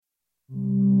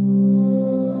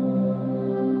Don't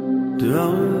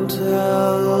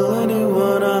tell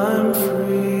anyone I'm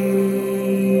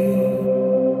free.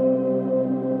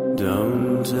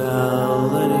 Don't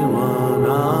tell anyone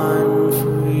I'm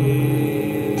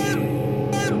free.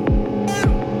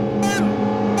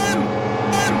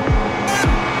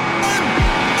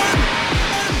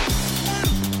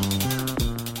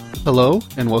 Hello,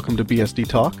 and welcome to BSD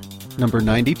Talk, number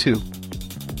 92.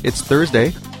 It's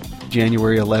Thursday,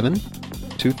 January 11,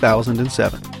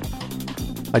 2007.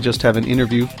 I just have an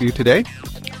interview for you today,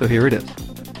 so here it is.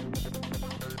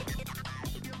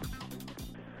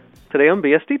 Today on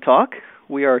BSD Talk,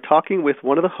 we are talking with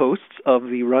one of the hosts of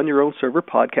the Run Your Own Server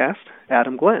podcast,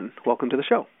 Adam Glen. Welcome to the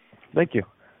show. Thank you.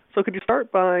 So could you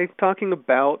start by talking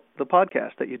about the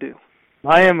podcast that you do?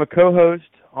 I am a co-host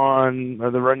on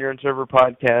the Run Your Own Server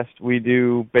podcast. We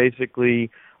do basically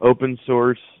open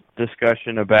source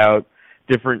discussion about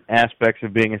different aspects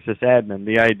of being a sysadmin.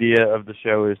 The idea of the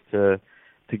show is to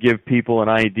give people an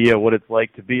idea what it's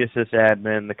like to be a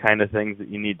sysadmin, the kind of things that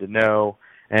you need to know,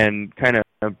 and kind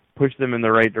of push them in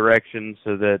the right direction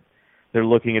so that they're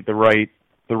looking at the right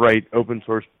open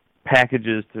source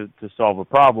packages to solve a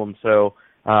problem. So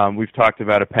we've talked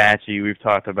about Apache, we've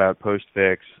talked about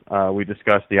Postfix, we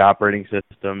discussed the operating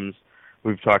systems,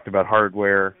 we've talked about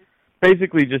hardware.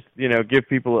 Basically just, give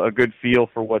people a good feel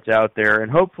for what's out there,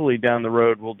 and hopefully down the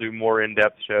road we'll do more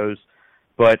in-depth shows.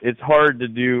 But it's hard to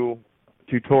do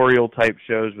tutorial-type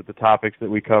shows with the topics that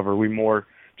we cover. We more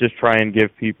just try and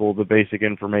give people the basic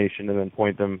information and then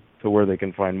point them to where they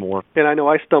can find more. And I know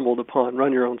I stumbled upon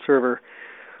Run Your Own Server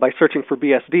by searching for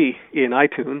BSD in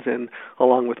iTunes, and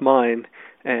along with mine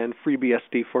and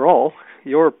FreeBSD for All,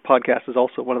 your podcast is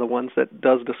also one of the ones that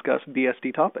does discuss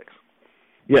BSD topics.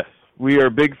 Yes, we are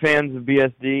big fans of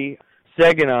BSD.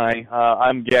 Seg and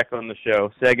I'm Jack on the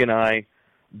show. Seg and I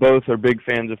both are big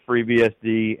fans of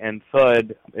FreeBSD, and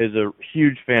Thud is a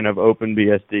huge fan of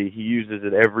OpenBSD. He uses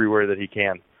it everywhere that he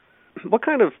can. What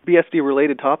kind of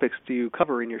BSD-related topics do you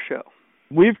cover in your show?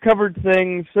 We've covered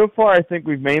things. So far, I think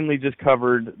we've mainly just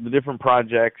covered the different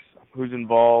projects, who's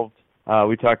involved.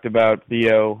 We talked about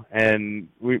Theo, and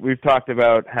we've talked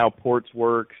about how ports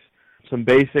works, some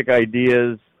basic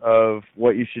ideas of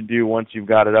what you should do once you've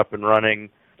got it up and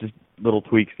running, just little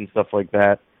tweaks and stuff like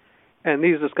that. And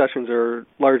these discussions are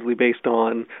largely based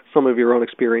on some of your own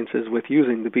experiences with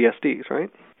using the BSDs,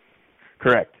 right?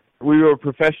 Correct. We were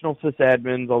professional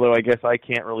sysadmins, although I guess I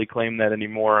can't really claim that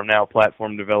anymore. I'm now a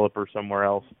platform developer somewhere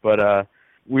else. But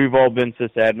we've all been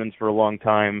sysadmins for a long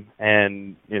time,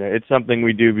 and it's something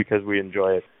we do because we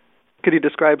enjoy it. Could you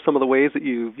describe some of the ways that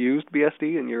you've used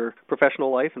BSD in your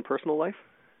professional life and personal life?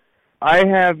 I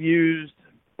have used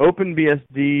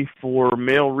OpenBSD for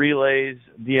mail relays,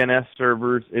 DNS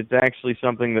servers. It's actually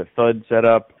something that Thud set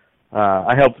up.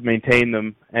 I helped maintain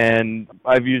them, and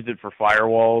I've used it for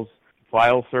firewalls,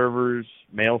 file servers,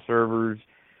 mail servers.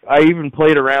 I even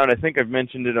played around, I think I've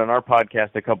mentioned it on our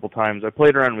podcast a couple times, I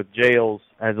played around with jails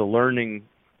as a learning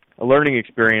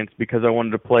experience because I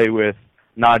wanted to play with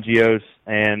Nagios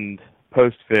and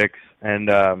Postfix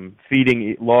and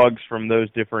feeding logs from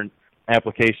those different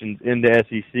applications into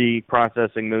SEC,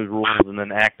 processing those rules, and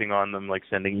then acting on them, like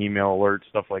sending email alerts,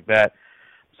 stuff like that.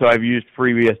 So I've used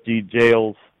FreeBSD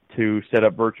jails to set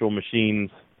up virtual machines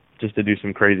just to do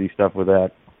some crazy stuff with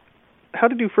that. How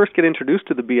did you first get introduced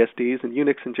to the BSDs and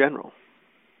Unix in general?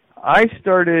 I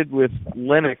started with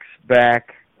Linux back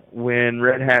when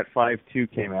Red Hat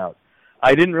 5.2 came out.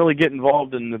 I didn't really get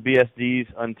involved in the BSDs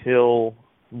until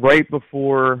right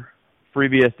before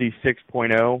FreeBSD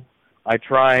 6.0. I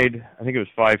tried, I think it was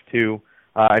 5.2.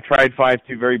 I tried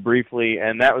 5.2 very briefly,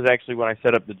 and that was actually when I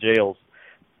set up the jails.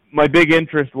 My big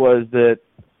interest was that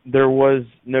there was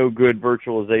no good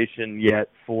virtualization yet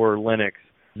for Linux.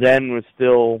 Zen was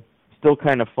still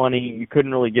kind of funny. You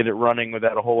couldn't really get it running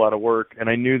without a whole lot of work, and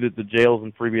I knew that the jails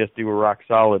in FreeBSD were rock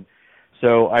solid.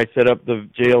 So I set up the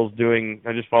jails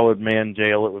I just followed man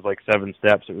jail. It was like 7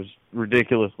 steps. It was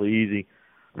ridiculously easy.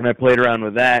 And I played around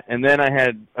with that. And then I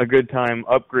had a good time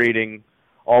upgrading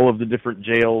all of the different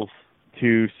jails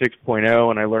to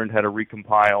 6.0, and I learned how to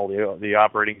recompile the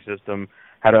operating system,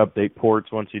 how to update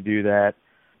ports once you do that.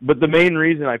 But the main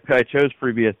reason I chose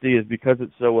FreeBSD is because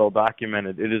it's so well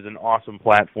documented. It is an awesome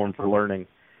platform for learning,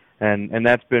 and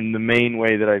that's been the main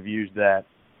way that I've used that.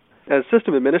 As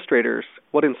system administrators,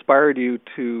 what inspired you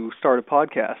to start a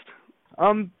podcast?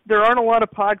 There aren't a lot of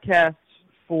podcasts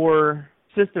for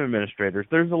system administrators.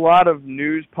 There's a lot of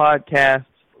news podcasts.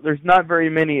 There's not very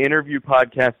many interview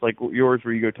podcasts like yours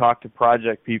where you go talk to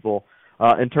project people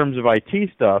in terms of IT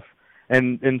stuff.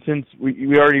 And since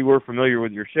we already were familiar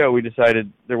with your show, we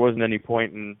decided there wasn't any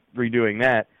point in redoing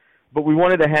that. but we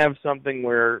wanted to have something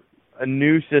where a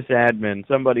new sysadmin,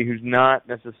 somebody who's not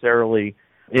necessarily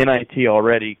in IT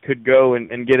already, could go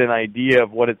and get an idea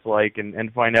of what it's like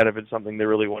and find out if it's something they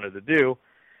really wanted to do.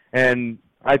 And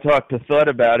I talked to Thud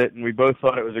about it, and we both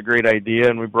thought it was a great idea,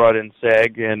 and we brought in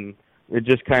Seg, and it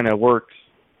just kind of works.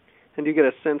 And do you get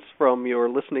a sense from your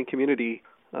listening community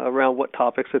around what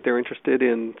topics that they're interested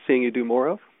in seeing you do more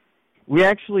of? We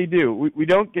actually do. We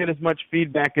don't get as much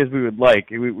feedback as we would like.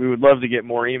 We would love to get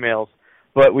more emails,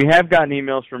 but we have gotten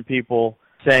emails from people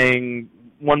saying,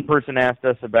 one person asked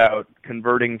us about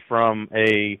converting from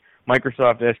a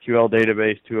Microsoft SQL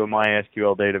database to a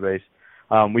MySQL database.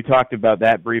 We talked about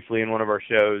that briefly in one of our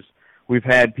shows. We've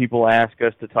had people ask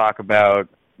us to talk about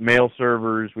mail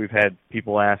servers. We've had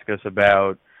people ask us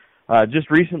about, just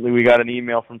recently we got an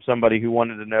email from somebody who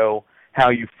wanted to know how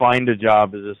you find a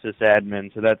job as a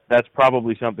sysadmin. So that's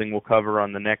probably something we'll cover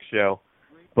on the next show.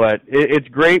 But it's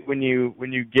great when you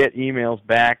get emails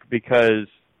back because,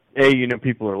 A, you know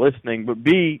people are listening, but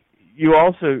B,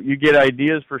 you get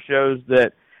ideas for shows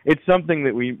that it's something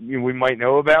that we might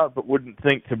know about but wouldn't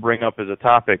think to bring up as a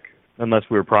topic unless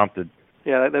we were prompted.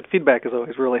 Yeah, that feedback is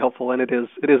always really helpful, and it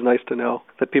is nice to know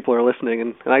that people are listening,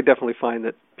 and I definitely find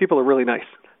that people are really nice.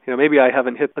 You know, maybe I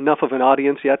haven't hit enough of an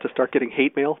audience yet to start getting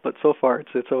hate mail, but so far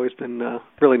it's always been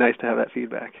really nice to have that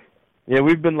feedback. Yeah,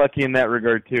 we've been lucky in that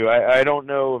regard, too. I don't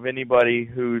know of anybody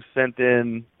who's sent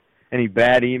in any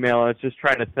bad email. It's just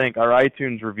trying to think. Our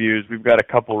iTunes reviews, we've got a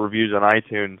couple reviews on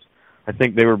iTunes. I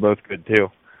think they were both good, too.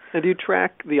 And do you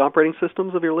track the operating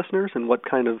systems of your listeners and what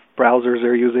kind of browsers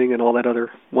they're using and all that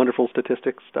other wonderful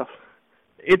statistics stuff?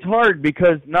 It's hard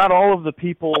because not all of the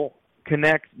people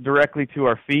connect directly to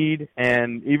our feed,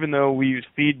 and even though we use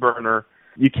FeedBurner,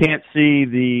 you can't see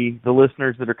the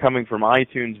listeners that are coming from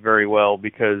iTunes very well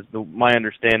because my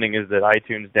understanding is that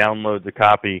iTunes downloads a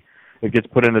copy, it gets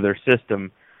put into their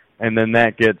system, and then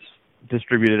that gets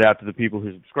distributed out to the people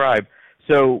who subscribe.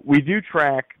 So we do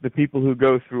track the people who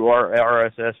go through our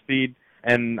RSS feed,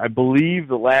 and I believe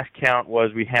the last count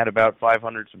was we had about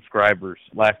 500 subscribers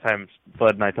last time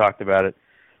Flood and I talked about it.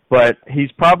 But he's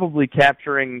probably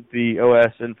capturing the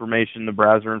OS information, the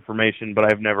browser information, but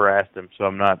I've never asked him, so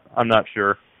I'm not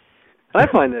sure. I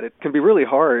find that it can be really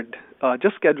hard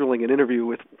just scheduling an interview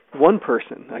with one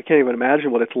person. I can't even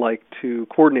imagine what it's like to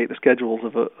coordinate the schedules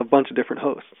of a bunch of different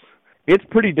hosts. It's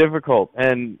pretty difficult,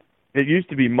 and it used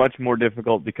to be much more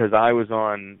difficult because I was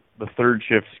on the third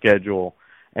shift schedule,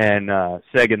 and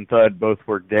Seg and Thud both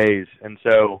work days, and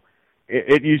so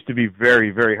it used to be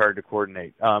very, very hard to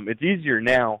coordinate. It's easier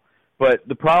now, but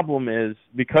the problem is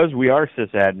because we are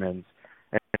sysadmins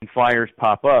and fires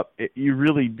pop up, you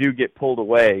really do get pulled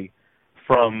away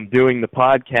from doing the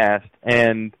podcast,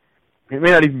 and it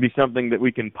may not even be something that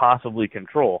we can possibly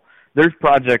control. There's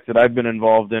projects that I've been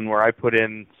involved in where I put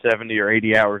in 70 or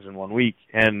 80 hours in 1 week,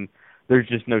 and there's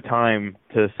just no time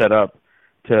to set up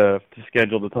to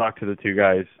schedule to talk to the two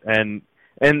guys. And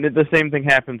the same thing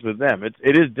happens with them.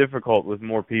 It is difficult with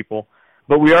more people,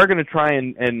 but we are going to try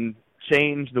and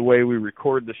change the way we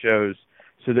record the shows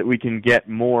so that we can get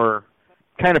more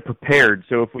kind of prepared.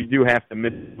 So if we do have to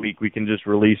miss a week, we can just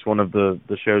release one of the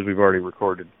shows we've already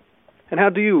recorded. And how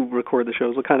do you record the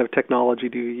shows? What kind of technology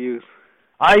do you use?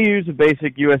 I use a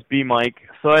basic USB mic.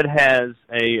 Thud has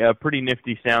a pretty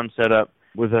nifty sound setup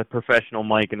with a professional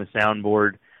mic and a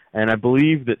soundboard, and I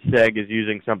believe that Seg is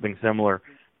using something similar.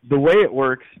 The way it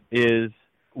works is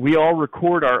we all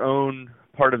record our own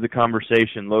part of the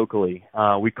conversation locally.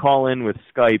 We call in with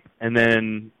Skype, and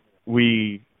then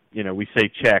we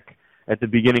say check at the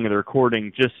beginning of the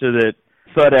recording just so that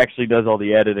Thud actually does all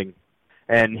the editing.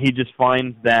 And he just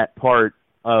finds that part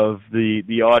of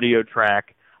the audio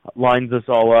track, lines us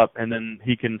all up, and then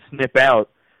he can snip out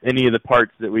any of the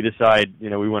parts that we decide,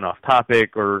 we went off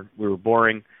topic or we were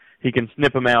boring. He can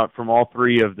snip them out from all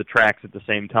three of the tracks at the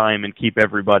same time and keep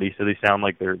everybody so they sound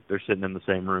like they're sitting in the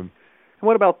same room. And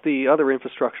what about the other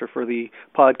infrastructure for the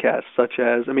podcast, such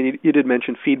as, you did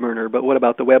mention FeedBurner, but what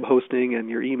about the web hosting and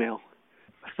your email?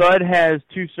 Thud has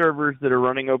 2 servers that are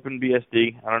running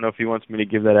OpenBSD. I don't know if he wants me to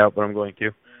give that out, but I'm going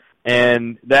to.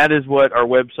 And that is what our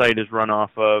website is run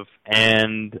off of.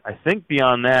 And I think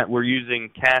beyond that, we're using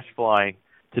CacheFly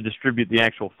to distribute the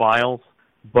actual files.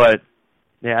 But,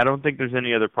 yeah, I don't think there's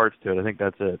any other parts to it. I think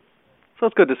that's it. So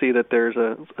it's good to see that there's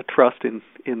a trust in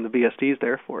the BSDs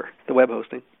there for the web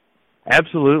hosting.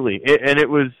 Absolutely. And it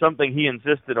was something he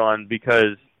insisted on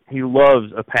because he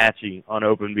loves Apache on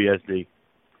OpenBSD.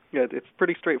 Yeah, it's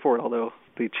pretty straightforward, although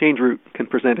the change root can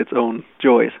present its own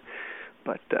joys.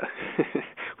 But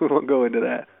we won't go into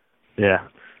that. Yeah.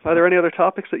 Are there any other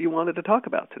topics that you wanted to talk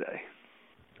about today?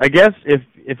 I guess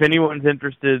if anyone's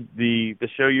interested, the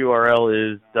show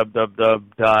URL is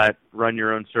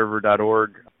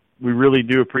www.runyourownserver.org. We really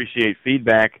do appreciate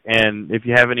feedback, and if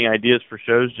you have any ideas for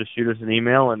shows, just shoot us an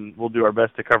email, and we'll do our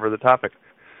best to cover the topic.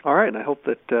 All right, and I hope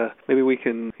that maybe we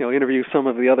can interview some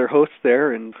of the other hosts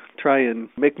there and try and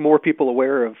make more people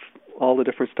aware of all the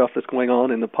different stuff that's going on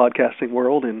in the podcasting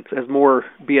world. And as more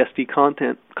BSD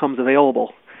content comes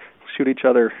available, shoot each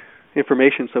other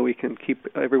information so we can keep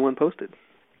everyone posted.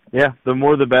 Yeah, the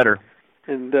more the better.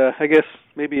 And I guess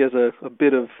maybe as a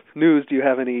bit of news, do you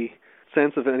have any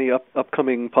sense of any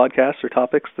upcoming podcasts or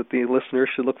topics that the listeners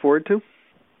should look forward to?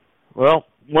 Well,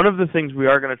 one of the things we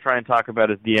are going to try and talk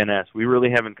about is DNS. We really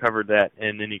haven't covered that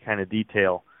in any kind of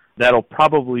detail. That'll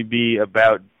probably be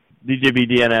about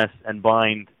DJB DNS and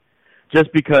bind,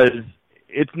 just because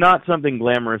it's not something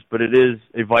glamorous, but it is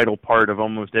a vital part of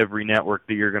almost every network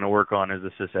that you're going to work on as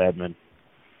a sysadmin.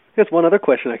 Here's one other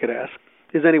question I could ask.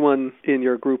 Is anyone in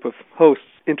your group of hosts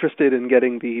interested in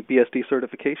getting the BSD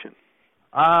certification?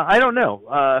 I don't know.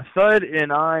 Thud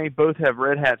and I both have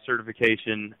Red Hat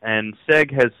certification, and Seg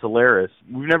has Solaris.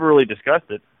 We've never really discussed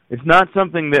it. It's not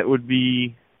something that would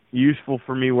be useful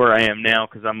for me where I am now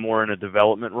because I'm more in a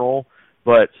development role,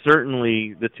 but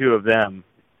certainly the two of them,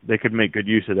 they could make good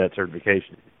use of that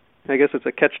certification. I guess it's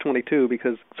a catch-22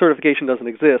 because certification doesn't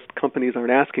exist. Companies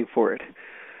aren't asking for it.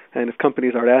 And if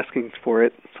companies aren't asking for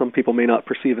it, some people may not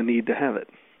perceive a need to have it.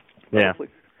 Yeah.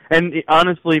 And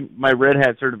honestly, my Red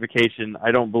Hat certification,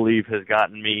 I don't believe has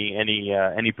gotten me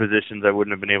any positions I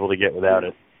wouldn't have been able to get without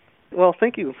it. Well,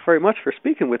 thank you very much for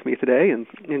speaking with me today, and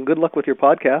good luck with your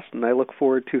podcast, and I look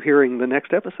forward to hearing the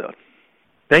next episode.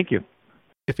 Thank you.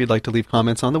 If you'd like to leave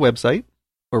comments on the website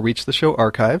or reach the show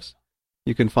archives,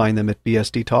 you can find them at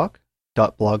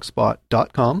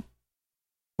bsdtalk.blogspot.com.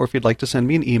 Or if you'd like to send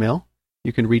me an email,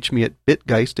 you can reach me at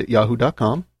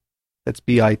bitgeist@yahoo.com. That's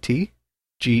BITGEIST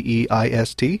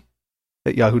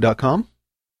 @yahoo.com.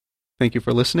 Thank you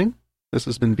for listening. This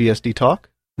has been BSD Talk,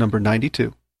 number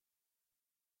 92.